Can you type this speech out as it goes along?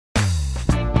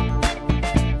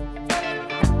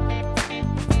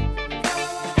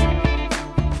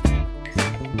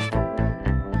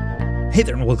Hey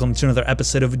there and welcome to another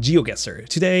episode of GeoGuessr.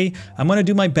 Today, I'm going to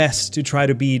do my best to try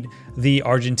to beat the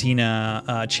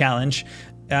Argentina challenge.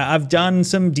 I've done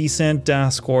some decent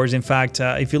scores. In fact,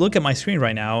 if you look at my screen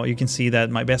right now, you can see that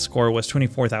my best score was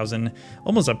 24,000,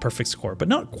 almost a perfect score, but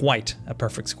not quite a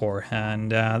perfect score.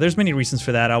 And there's many reasons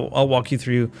for that. I'll walk you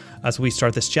through as we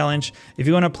start this challenge. If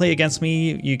you want to play against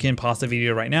me, you can pause the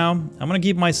video right now. I'm going to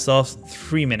give myself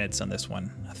 3 minutes on this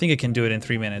one. I think I can do it in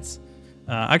 3 minutes.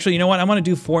 Actually, you know what? I want to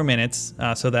do 4 minutes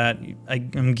so that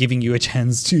I'm giving you a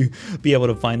chance to be able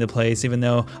to find the place, even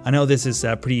though I know this is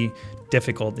pretty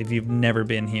difficult if you've never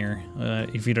been here,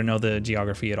 if you don't know the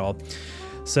geography at all.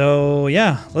 So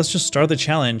yeah, let's just start the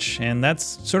challenge. And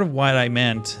that's sort of what I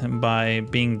meant by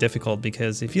being difficult,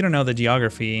 because if you don't know the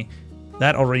geography,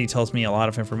 that already tells me a lot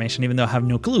of information, even though I have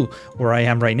no clue where I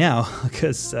am right now.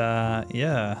 Because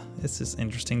yeah, this is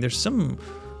interesting. There's some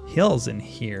hills in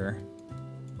here.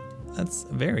 That's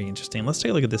very interesting. Let's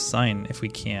take a look at this sign if we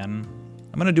can.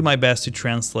 I'm gonna do my best to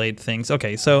translate things.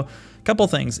 Okay, so a couple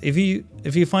things. If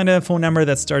you find a phone number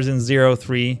that starts in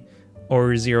 03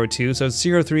 or 02, so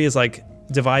 03 is like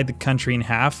divide the country in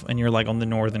half, and you're like on the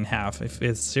northern half. If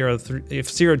it's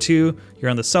 02, you're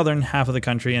on the southern half of the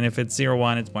country, and if it's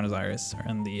 01, it's Buenos Aires, or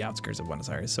on the outskirts of Buenos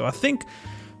Aires. So I think,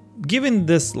 given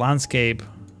this landscape,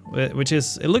 which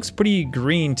is, it looks pretty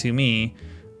green to me.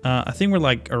 I think we're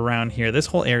like around here. This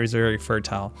whole area is very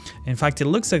fertile. In fact, it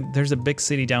looks like there's a big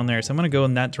city down there, so I'm gonna go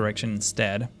in that direction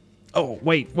instead. Oh,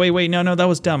 wait, no, that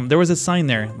was dumb. There was a sign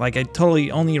there. Like, I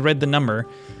totally only read the number.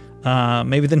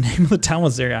 Maybe the name of the town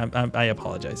was there. I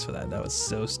apologize for that. That was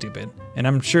so stupid. And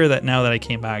I'm sure that now that I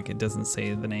came back, it doesn't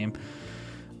say the name.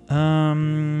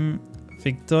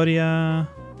 Victoria.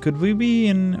 Could we be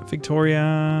in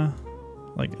Victoria?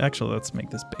 Like, actually, let's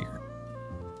make this bigger.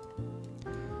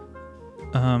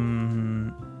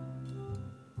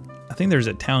 I think there's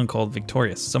a town called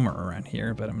Victoria somewhere around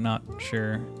here, but I'm not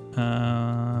sure.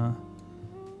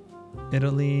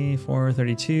 Italy,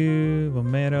 432,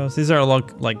 Bomberos. These are a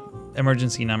lot like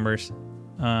emergency numbers.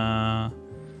 I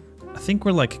think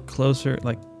we're like closer,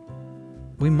 like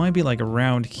we might be like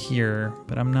around here,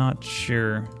 but I'm not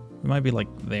sure. We might be like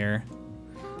there.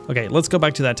 Okay, let's go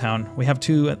back to that town. We have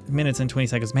 2 minutes and 20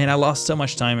 seconds. Man, I lost so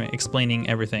much time explaining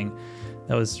everything.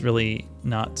 That was really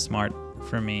not smart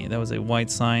for me. That was a white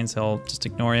sign, so I'll just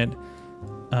ignore it.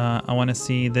 I want to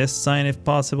see this sign if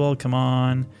possible. Come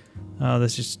on.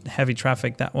 There's just heavy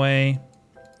traffic that way.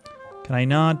 Can I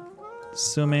not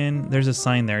zoom in? There's a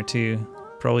sign there too,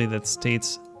 probably that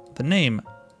states the name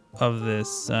of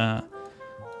this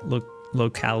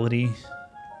locality.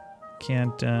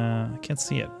 Can't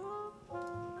see it.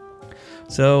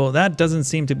 So that doesn't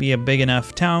seem to be a big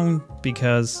enough town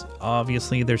because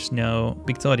obviously there's no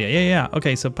Victoria. Yeah.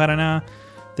 Okay, so Paraná,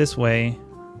 this way.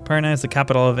 Paraná is the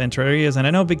capital of Entre Rios, and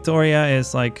I know Victoria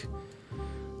is like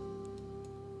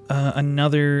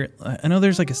another. I know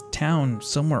there's like a town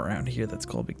somewhere around here that's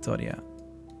called Victoria.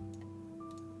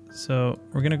 So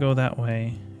we're gonna go that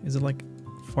way. Is it like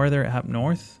farther up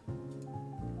north?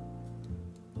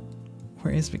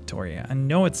 Where is Victoria? I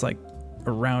know it's like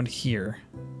around here.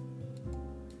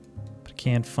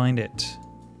 Can't find it.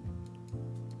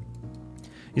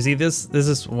 You see, this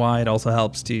is why it also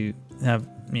helps to have,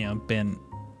 you know, been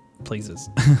places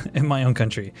in my own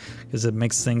country, because it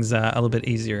makes things a little bit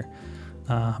easier.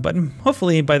 But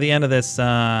hopefully by the end of this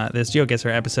this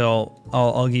GeoGuessr episode,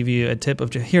 I'll give you a tip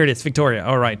of, here it is, Victoria.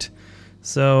 All right.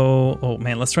 So, oh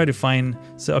man, let's try to find.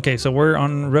 So okay, so we're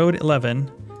on road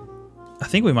 11. I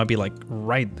think we might be like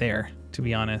right there, to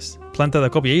be honest. Planta da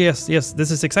Copia. Yes, this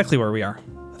is exactly where we are.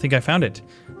 I think I found it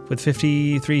with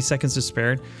 53 seconds to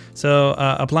spare. So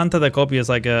a planta de copia is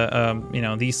like you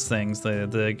know, these things,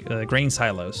 the grain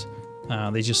silos.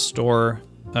 They just store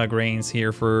grains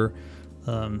here for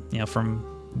you know, from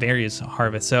various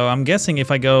harvests. So I'm guessing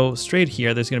if I go straight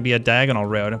here, there's going to be a diagonal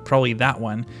road, probably that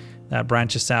one that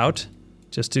branches out.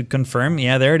 Just to confirm,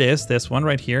 yeah, there it is, this one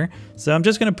right here. So I'm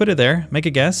just going to put it there, make a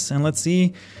guess, and let's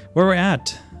see where we're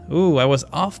at. Ooh, I was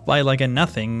off by like a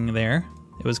nothing there.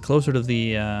 It was closer to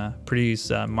the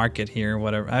produce market here,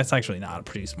 whatever. It's actually not a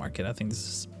produce market. I think this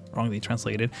is wrongly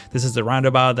translated. This is the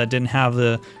roundabout that didn't have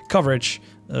the coverage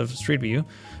of StreetView.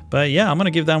 But yeah, I'm gonna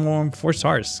give that one 4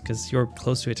 stars because you're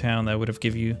close to a town that would have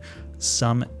given you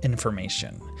some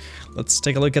information. Let's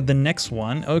take a look at the next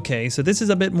one. Okay, so this is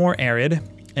a bit more arid.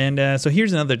 And so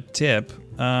here's another tip.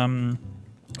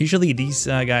 Usually these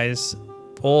guys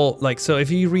all, like, so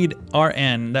if you read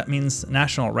RN, that means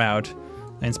national route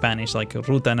in Spanish, like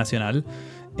Ruta Nacional,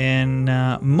 and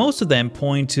most of them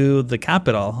point to the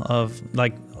capital of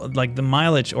like the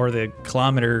mileage or the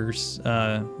kilometers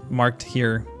marked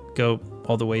here go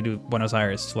all the way to Buenos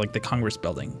Aires, to like the Congress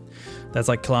building. That's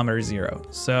like kilometer 0.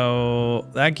 So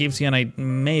that gives you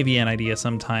maybe an idea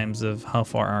sometimes of how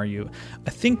far are you. I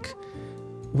think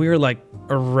we're like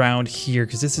around here,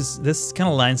 because this kind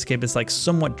of landscape is like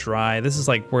somewhat dry. This is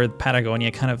like where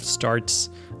Patagonia kind of starts,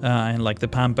 and like the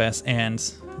Pampas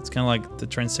ends. It's kind of like the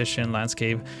transition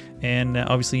landscape. And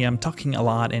obviously I'm talking a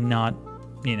lot and not,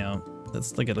 you know,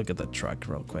 let's look at the truck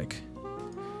real quick.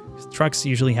 Trucks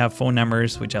usually have phone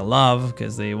numbers, which I love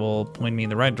because they will point me in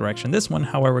the right direction. This one,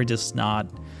 however, does not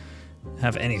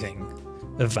have anything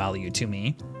of value to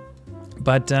me.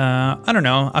 But I don't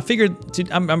know. I figured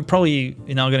I'm probably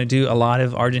going to do a lot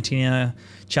of Argentina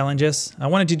challenges. I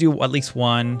wanted to do at least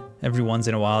one every once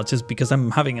in a while, just because I'm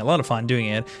having a lot of fun doing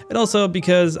it, and also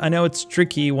because I know it's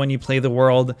tricky when you play the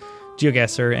world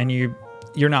GeoGuessr and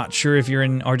you're not sure if you're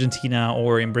in Argentina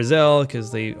or in Brazil,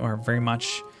 because they are very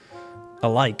much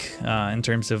alike in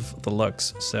terms of the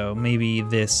looks. So maybe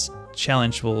this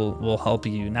challenge will help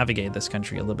you navigate this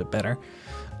country a little bit better.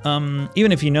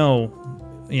 Even if you know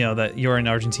that you're in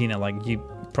Argentina, like you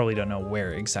probably don't know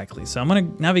where exactly. So I'm gonna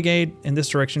navigate in this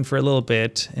direction for a little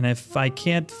bit, and if I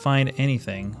can't find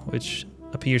anything, which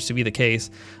appears to be the case,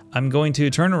 I'm going to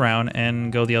turn around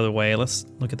and go the other way. Let's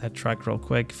look at that truck real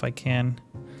quick if I can.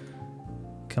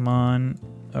 Come on.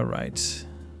 All right.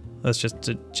 That's just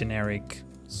a generic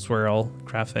swirl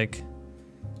graphic.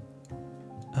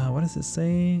 What does it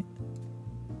say?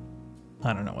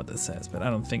 I don't know what this says, but I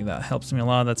don't think that helps me a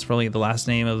lot. That's probably the last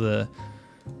name of the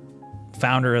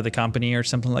founder of the company or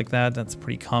something like that. That's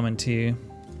pretty common too.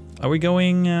 Are we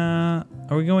going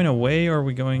away, or are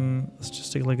we going? Let's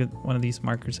just take a look at one of these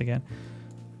markers again.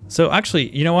 So actually,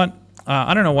 you know what?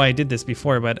 I don't know why I did this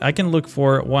before, but I can look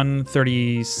for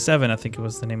 137. I think it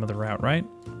was the name of the route, right?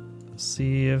 Let's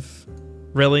see if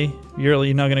really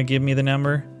you're not gonna give me the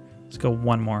number. Let's go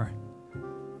one more.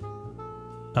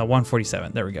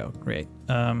 147. There we go. Great.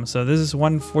 So this is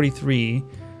 143.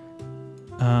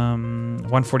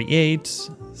 148.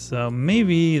 So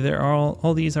maybe they're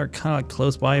all these are kind of like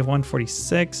close by.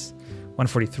 146,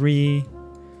 143.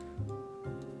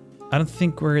 I don't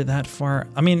think we're that far.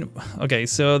 I mean, okay,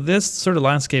 so this sort of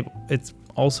landscape, it's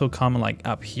also common like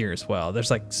up here as well.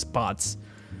 There's like spots.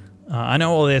 I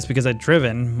know all this because I've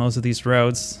driven most of these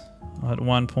roads at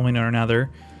one point or another.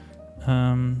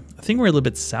 I think we're a little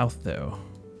bit south though.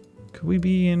 Could we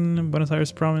be in Buenos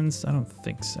Aires province? I don't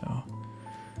think so.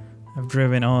 I've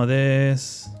driven all of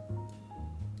this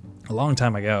a long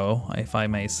time ago, if I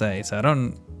may say, so I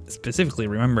don't specifically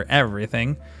remember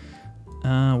everything.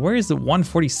 Where is the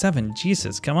 147?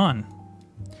 Jesus, come on.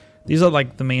 These are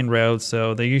like the main roads,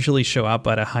 so they usually show up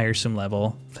at a higher zoom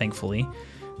level, thankfully.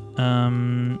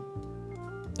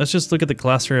 Let's just look at the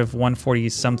cluster of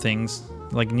 140-somethings,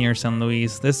 like near San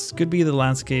Luis. This could be the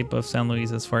landscape of San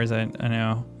Luis as far as I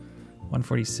know.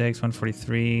 146,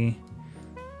 143.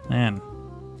 Man.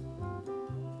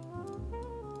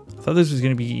 I thought this was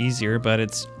going to be easier, but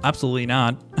it's absolutely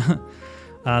not.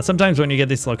 Sometimes when you get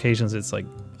these locations, it's like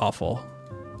awful.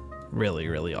 Really,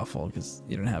 really awful, because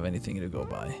you don't have anything to go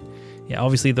by. Yeah,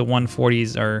 obviously the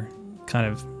 140s are kind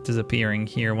of disappearing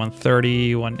here.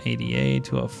 130, 188,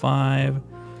 205.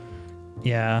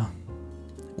 Yeah.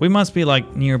 We must be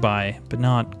like nearby, but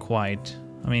not quite.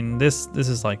 I mean, this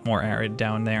is like more arid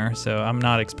down there, so I'm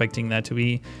not expecting that to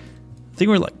be... I think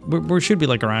we should be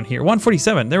like around here.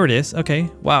 147, there it is.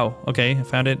 Okay, wow. Okay, I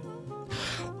found it.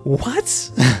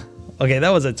 What? Okay, that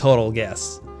was a total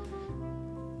guess.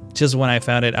 Just when I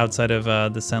found it outside of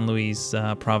the San Luis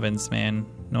province, man.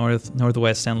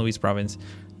 Northwest San Luis province.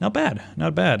 Not bad,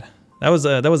 not bad. That was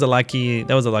a lucky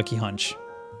hunch.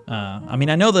 I mean,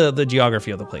 I know the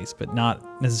geography of the place, but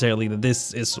not necessarily that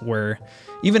this is where.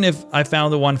 Even if I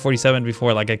found the 147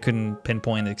 before, like I couldn't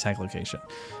pinpoint the exact location.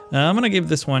 I'm gonna give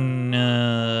this one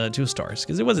 2 stars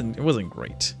because it wasn't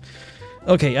great.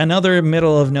 Okay, another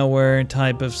middle of nowhere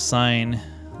type of sign.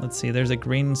 Let's see. There's a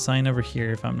green sign over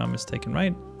here, if I'm not mistaken,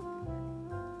 right?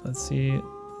 Let's see.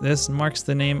 This marks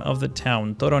the name of the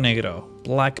town, Toro Negro,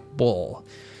 Black Bull.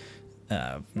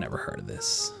 I've never heard of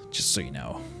this, just so you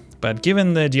know. But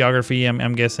given the geography,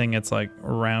 I'm guessing it's like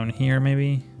around here,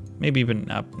 maybe even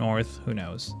up north. Who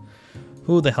knows?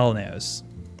 Who the hell knows?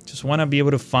 Just want to be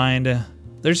able to find.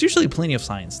 There's usually plenty of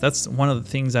signs. That's one of the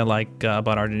things I like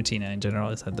about Argentina in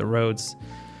general, is that the roads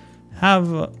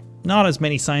have not as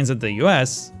many signs as the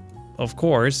U.S. Of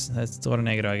course, that's Toro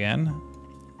Negro again,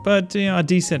 but you know, a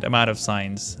decent amount of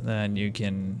signs that you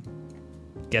can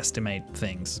guesstimate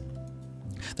things.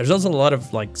 There's also a lot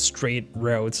of like straight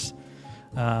roads.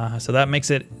 So that makes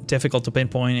it difficult to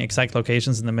pinpoint exact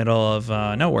locations in the middle of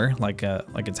nowhere, like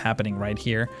it's happening right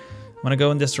here. I'm gonna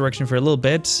go in this direction for a little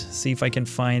bit, see if I can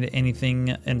find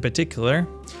anything in particular.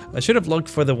 I should have looked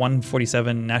for the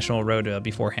 147 National Road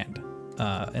beforehand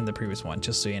in the previous one,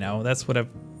 just so you know. That's what I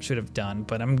should have done,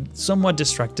 but I'm somewhat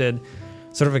distracted,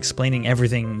 sort of explaining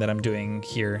everything that I'm doing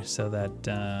here so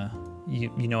that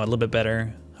you know a little bit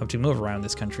better how to move around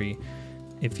this country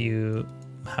if you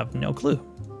have no clue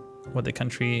what the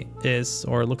country is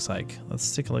or looks like.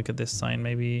 Let's take a look at this sign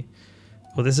maybe.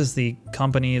 Well, this is the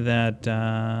company that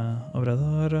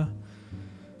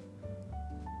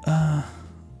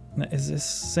is this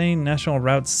saying National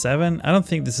Route 7? I don't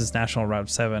think this is National Route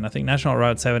 7. I think National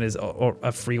Route 7 is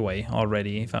a freeway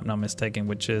already, if I'm not mistaken,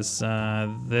 which is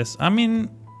this. I mean,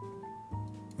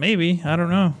 maybe, I don't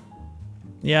know.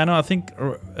 Yeah, no, I think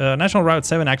National Route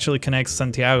 7 actually connects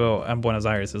Santiago and Buenos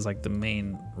Aires as like the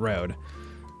main road.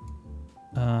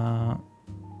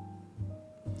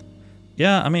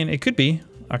 Yeah, I mean, it could be,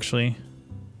 actually.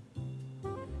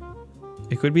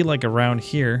 It could be like around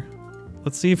here.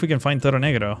 Let's see if we can find Toro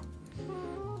Negro.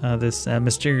 This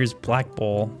mysterious black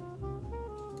bowl,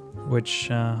 which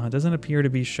doesn't appear to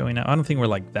be showing up. I don't think we're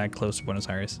like that close to Buenos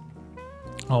Aires.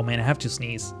 Oh man, I have to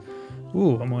sneeze.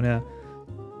 Ooh, I'm gonna...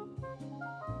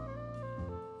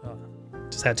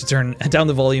 Just had to turn down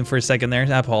the volume for a second there.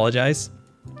 I apologize.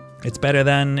 It's better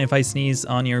than if I sneeze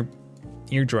on your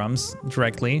eardrums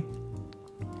directly.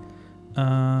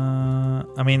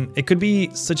 I mean, it could be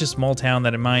such a small town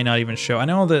that it might not even show. I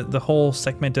know that the whole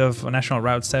segment of National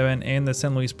Route 7 in the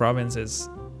San Luis province is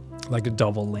like a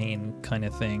double lane kind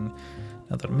of thing.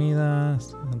 La Dormida,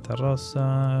 Santa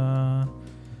Rosa.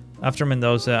 After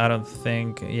Mendoza, I don't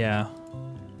think, yeah.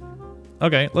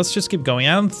 Okay, let's just keep going.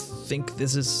 I don't think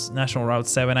this is National Route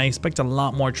 7. I expect a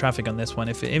lot more traffic on this one,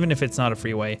 even if it's not a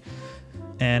freeway.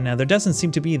 And there doesn't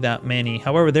seem to be that many.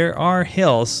 However, there are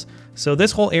hills. So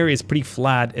this whole area is pretty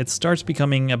flat. It starts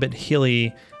becoming a bit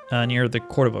hilly near the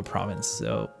Córdoba province.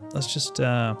 So let's just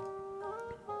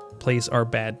place our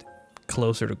bet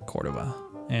closer to Córdoba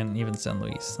and even San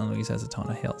Luis. San Luis has a ton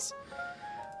of hills.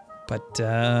 But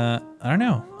I don't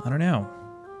know.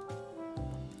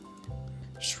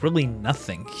 There's really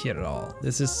nothing here at all.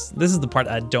 This is the part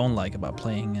I don't like about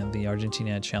playing the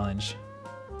Argentina challenge.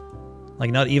 Like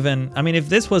not even, I mean, if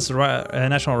this was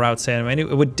National Route 7, I mean,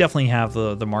 it would definitely have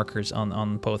the markers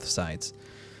on both sides.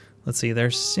 Let's see,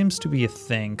 there seems to be a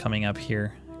thing coming up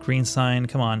here. Green sign,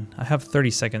 come on, I have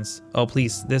 30 seconds. Oh,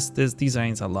 please, these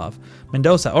signs I love.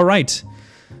 Mendoza, all right.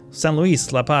 San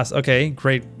Luis, La Paz, okay,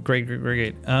 great.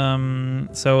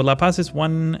 So La Paz is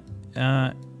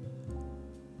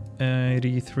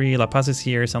 183, La Paz is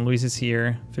here, San Luis is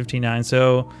here, 59,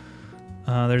 so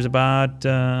there's about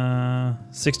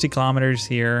 60 kilometers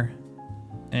here,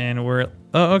 and we're,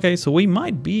 oh, okay, so we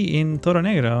might be in Toro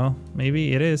Negro,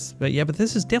 maybe it is, but yeah, but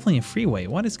this is definitely a freeway.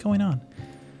 What is going on?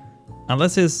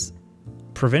 Unless it's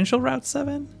Provincial Route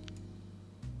 7?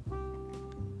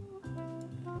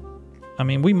 I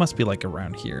mean, we must be like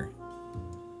around here.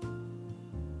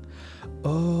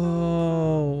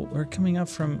 Oh, we're coming up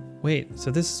from, wait,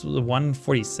 so this is the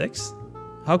 146?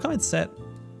 How come it said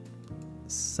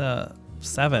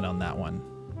 7 on that one?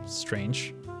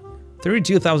 Strange.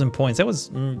 32,000 points. That was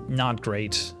not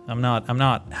great. I'm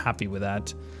not happy with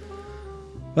that.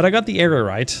 But I got the area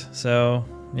right, so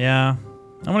yeah.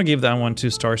 I'm gonna give that one 2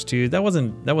 stars too. That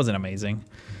wasn't amazing.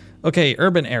 Okay,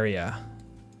 urban area.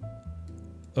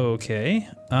 Okay.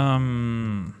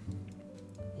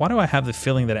 Why do I have the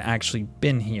feeling that I actually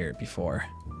been here before?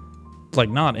 Like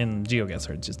not in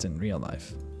GeoGuessr, just in real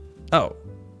life. Oh.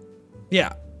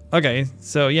 Yeah. Okay,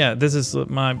 so yeah, this is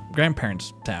my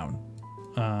grandparents' town.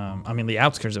 I mean the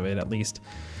outskirts of it at least.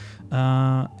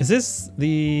 Is this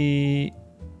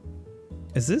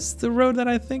the road that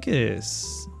I think it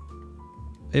is?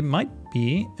 It might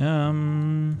be.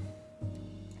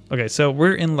 Okay, so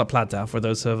we're in La Plata for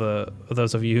those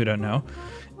of you who don't know,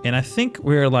 and I think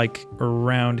we're like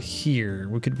around here.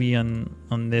 We could be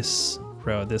on this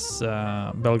road, this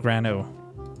Belgrano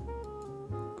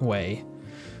way,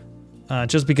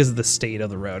 just because of the state of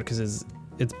the road. Because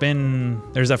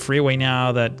there's a freeway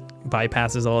now that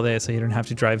bypasses all this, so you don't have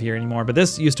to drive here anymore. But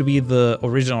this used to be the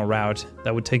original route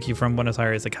that would take you from Buenos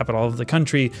Aires, the capital of the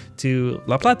country, to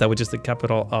La Plata, which is the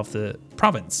capital of the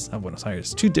province of Buenos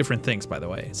Aires. 2 different things, by the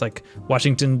way. It's like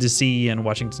Washington DC and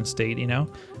Washington State, you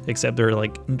know, except they're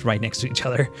like right next to each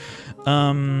other.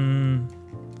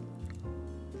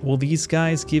 Will these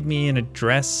guys give me an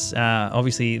address?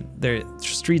 Obviously, their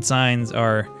street signs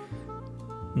are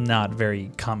not very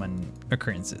common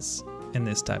occurrences in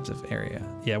this types of area.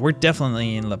 Yeah, we're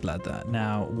definitely in La Plata.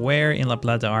 Now, where in La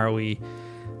Plata are we?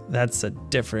 That's a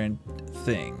different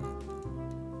thing.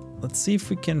 let's see if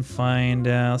we can find,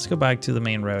 let's go back to the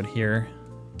main road here.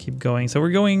 Keep going. So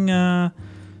we're going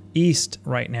east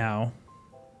right now.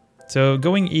 So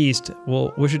going east,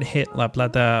 we should hit La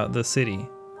Plata, the city,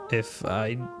 if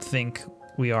I think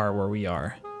we are where we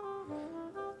are.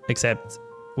 Except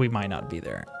we might not be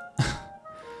there.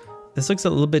 This looks a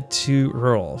little bit too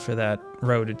rural for that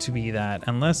road to be that.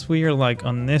 Unless we are like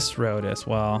on this road as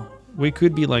well. We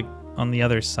could be like on the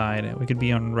other side. We could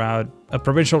be on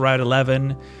provincial route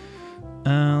 11.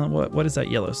 What does that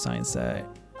yellow sign say?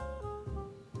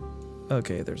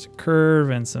 Okay, there's a curve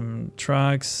and some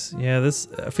trucks. Yeah,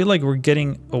 I feel like we're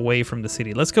getting away from the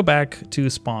city. Let's go back to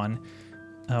spawn.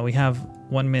 We have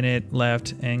 1 minute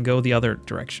left and go the other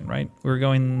direction, right? We're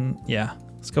going, yeah,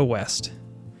 let's go west.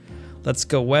 Let's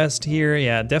go west here.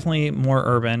 Yeah, definitely more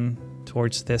urban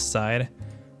towards this side.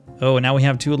 Oh, now we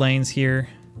have 2 lanes here.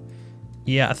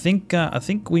 Yeah, I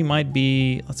think we might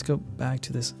be, let's go back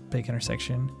to this big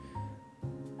intersection.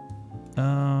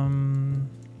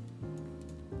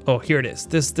 Oh, here it is.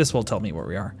 This will tell me where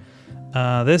we are.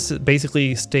 This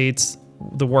basically states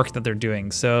the work that they're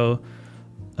doing. So,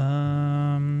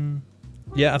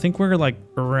 yeah, I think we're like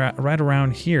right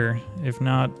around here. If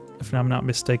I'm not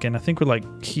mistaken, I think we're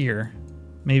like here,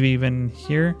 maybe even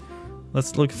here.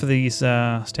 Let's look for these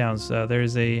towns.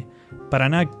 There's a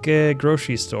Paranaque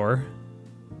grocery store.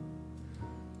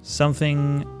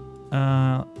 Something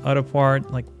auto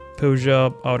part, like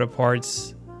Peugeot auto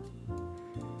parts.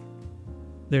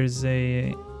 There's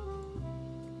a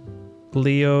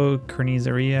Leo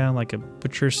Carniceria, like a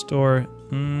butcher store.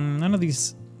 None of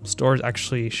these stores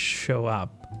actually show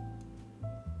up.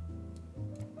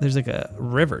 There's like a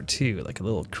river too, like a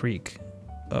little creek.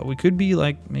 We could be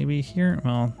like maybe here.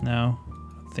 Well, no,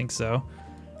 I don't think so.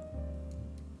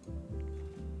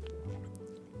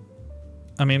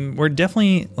 I mean, we're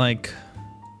definitely like,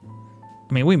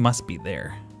 I mean, we must be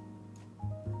there.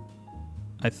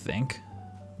 I think.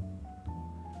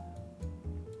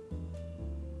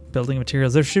 Building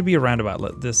materials. There should be a roundabout.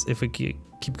 Let this, if we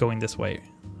keep going this way,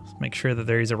 let's make sure that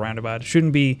there is a roundabout. It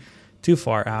shouldn't be too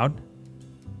far out.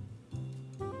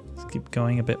 Let's keep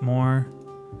going a bit more.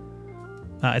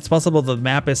 It's possible the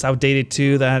map is outdated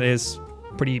too. That is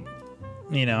pretty,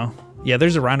 you know. Yeah,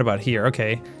 there's a roundabout here.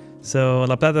 Okay. So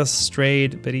La Plata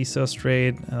straight, Berisso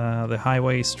straight, the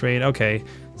highway straight. Okay.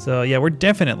 So yeah, we're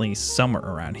definitely somewhere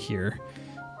around here.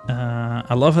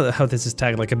 I love how this is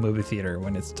tagged like a movie theater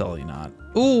when it's totally not.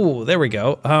 Ooh, there we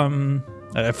go.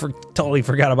 I totally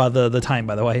forgot about the time,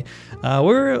 by the way.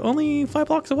 We're only 5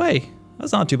 blocks away.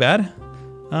 That's not too bad.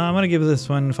 I'm gonna give this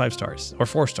one 5 stars, or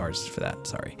 4 stars for that,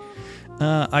 sorry.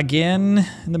 Again,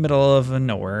 in the middle of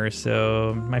nowhere,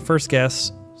 so my first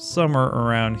guess, somewhere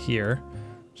around here.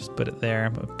 Just put it there,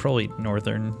 but probably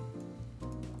northern.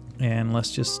 And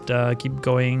let's just keep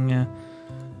going.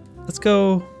 Let's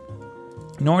go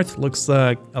north. Looks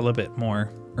like a little bit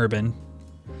more urban.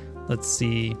 Let's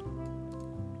see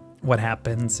what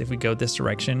happens if we go this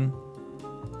direction.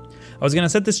 I was gonna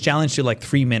set this challenge to like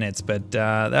 3 minutes, but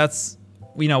that's,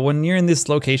 you know, when you're in these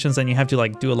locations and you have to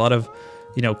like do a lot of,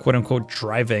 you know, quote unquote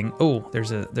driving. Oh,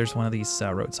 there's one of these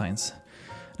road signs.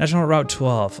 National Route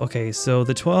 12. Okay, so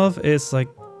the 12 is like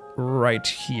right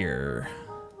here.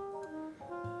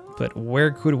 But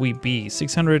where could we be?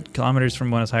 600 kilometers from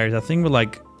Buenos Aires. I think we're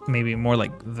like maybe more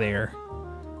like there.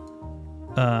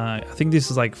 I think this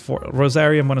is like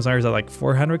Rosario and Buenos Aires are like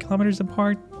 400 kilometers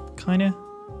apart, kinda.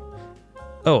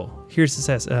 Oh, here's it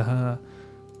says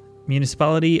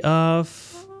municipality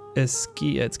of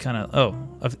Esquina. It's kind of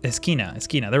of Esquina.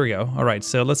 Esquina. There we go. All right,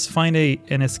 so let's find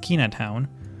an Esquina town.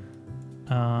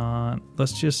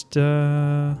 Let's just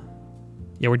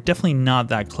yeah, we're definitely not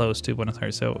that close to Buenos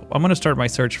Aires. So I'm gonna start my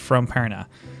search from Paraná,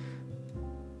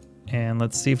 and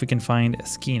let's see if we can find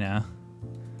Esquina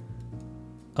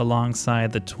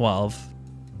alongside the 12.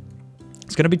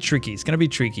 It's gonna be tricky. It's gonna be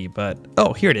tricky, but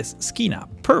oh, here it is. Esquina.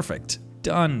 Perfect.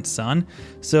 Done, son.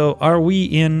 So are we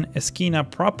in Esquina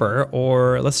proper,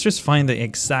 or let's just find the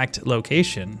exact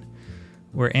location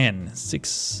we're in?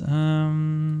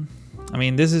 I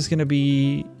mean, this is gonna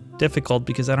be difficult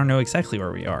because I don't know exactly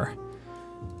where we are.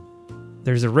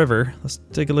 There's a river. Let's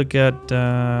take a look at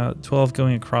 12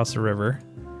 going across the river.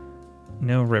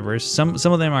 No rivers. Some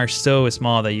of them are so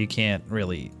small that you can't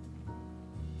really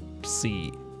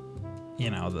see,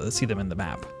 you know, see them in the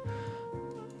map.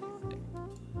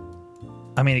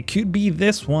 I mean, it could be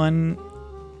this one.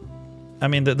 I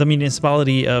mean, the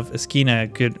municipality of Esquina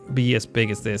could be as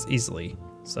big as this easily.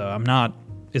 So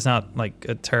it's not like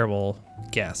a terrible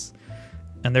guess.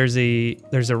 And there's a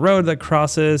road that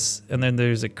crosses, and then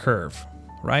there's a curve,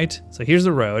 right? So here's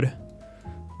the road.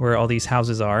 where all these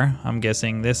houses are. I'm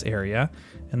guessing this area.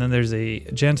 And then there's a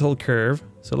gentle curve.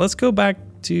 So let's go back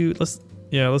to, let's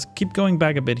keep going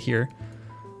back a bit here.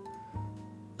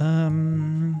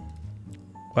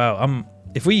 Wow,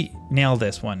 if we nail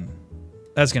this one,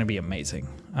 that's gonna be amazing.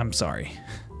 I'm sorry.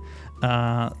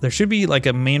 There should be like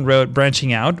a main road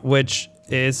branching out, which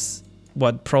is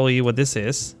probably what this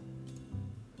is.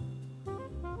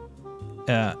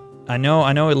 I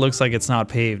know it looks like it's not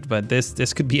paved, but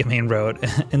this could be a main road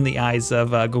in the eyes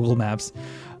of Google Maps.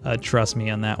 Trust me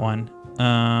on that one.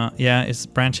 Yeah, it's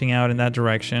branching out in that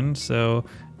direction. So,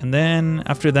 and then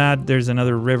after that, there's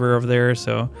another river over there.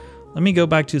 So let me go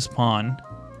back to spawn.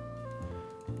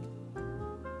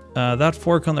 That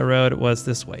fork on the road was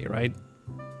this way, right?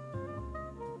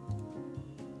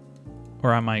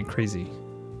 Or am I crazy?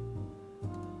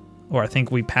 Or I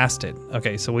think we passed it.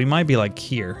 Okay, so we might be like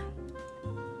here.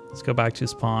 Let's go back to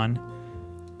spawn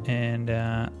and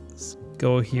let's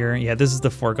go here. Yeah, this is the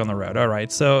fork on the road. All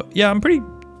right, so yeah,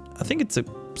 I think it's a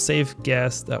safe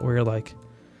guess that we're like,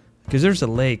 because there's a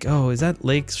lake. Oh, is that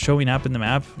lake showing up in the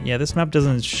map? Yeah, this map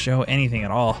doesn't show anything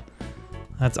at all.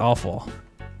 That's awful.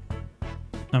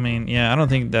 I mean, yeah, I don't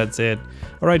think that's it.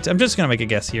 All right, I'm just gonna make a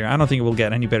guess here. I don't think we'll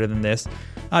get any better than this.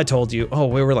 I told you. Oh,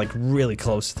 we were like really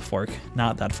close to the fork.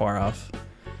 Not that far off.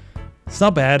 It's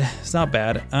not bad. It's not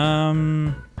bad.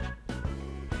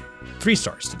 3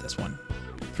 stars to this one.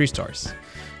 3 stars.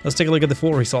 Let's take a look at the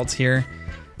full results here.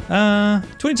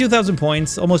 22,000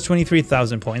 points, almost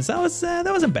 23,000 points. That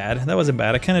wasn't bad. That wasn't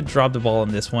bad. I kind of dropped the ball on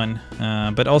this one,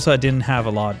 but also I didn't have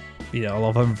a lot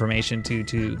of information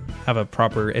to have a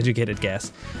proper educated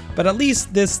guess. But at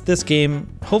least this game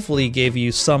hopefully gave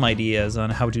you some ideas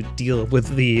on how to deal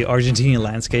with the Argentinian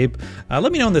landscape.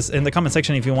 Let me know in the comment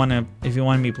section if you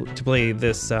want me to play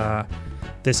this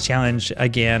this challenge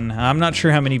again. I'm not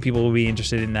sure how many people will be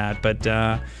interested in that, but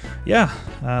yeah,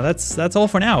 that's all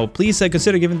for now. Please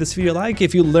consider giving this video a like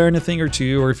if you learned a thing or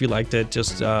two, or if you liked it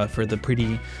just for the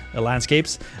pretty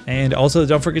landscapes. And also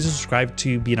don't forget to subscribe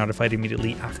to be notified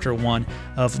immediately after one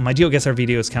of my GeoGuessr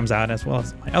videos comes out, as well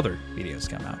as my other videos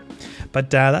come out. But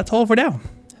that's all for now.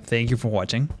 Thank you for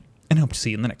watching, and hope to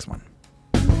see you in the next one.